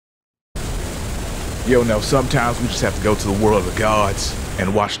Yo, now sometimes we just have to go to the world of the gods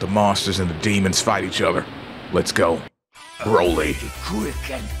and watch the monsters and the demons fight each other. Let's go. Broly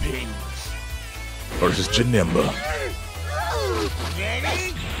Quick and painless. versus Janemba.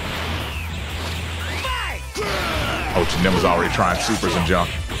 Ready? Fight! Oh, Janemba's already trying supers and junk.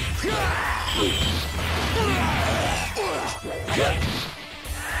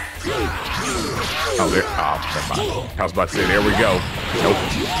 Oh, there. Oh, never mind. I was about to say, there we go. Nope.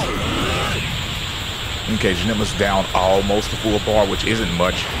 Okay, Janemba's down almost to full bar, which isn't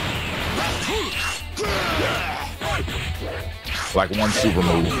much. Like one super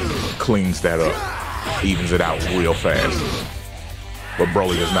move cleans that up, evens it out real fast. But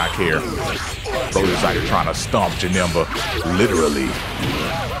Broly does not care. Broly's out here trying to stomp Janemba, literally.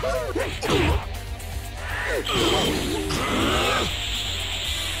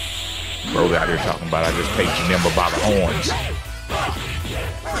 Broly out here talking about, I just take Janemba by the horns.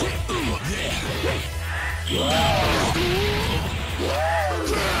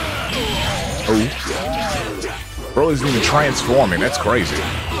 Oh. Broly's even transforming, that's crazy.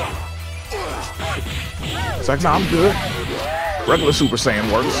 It's like, nah, I'm good. Regular Super Saiyan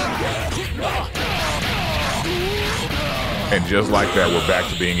works. And just like that, we're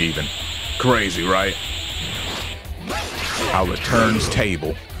back to being even. Crazy, right? How it turns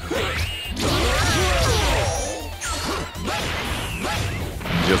table.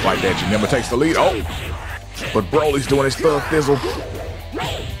 And just like that, Janemba takes the lead. Oh! But Broly's doing his thug thizzle.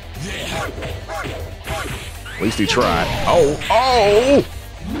 At least he tried. Oh! Oh!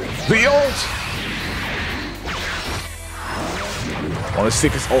 The ult! One of the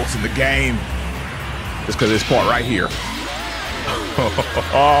sickest ults in the game. Just because of this part right here.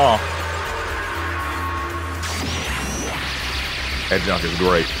 That junk is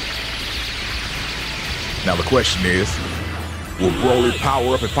great. Now the question is, will Broly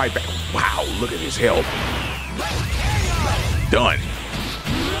power up and fight back? Wow, look at his health. Done.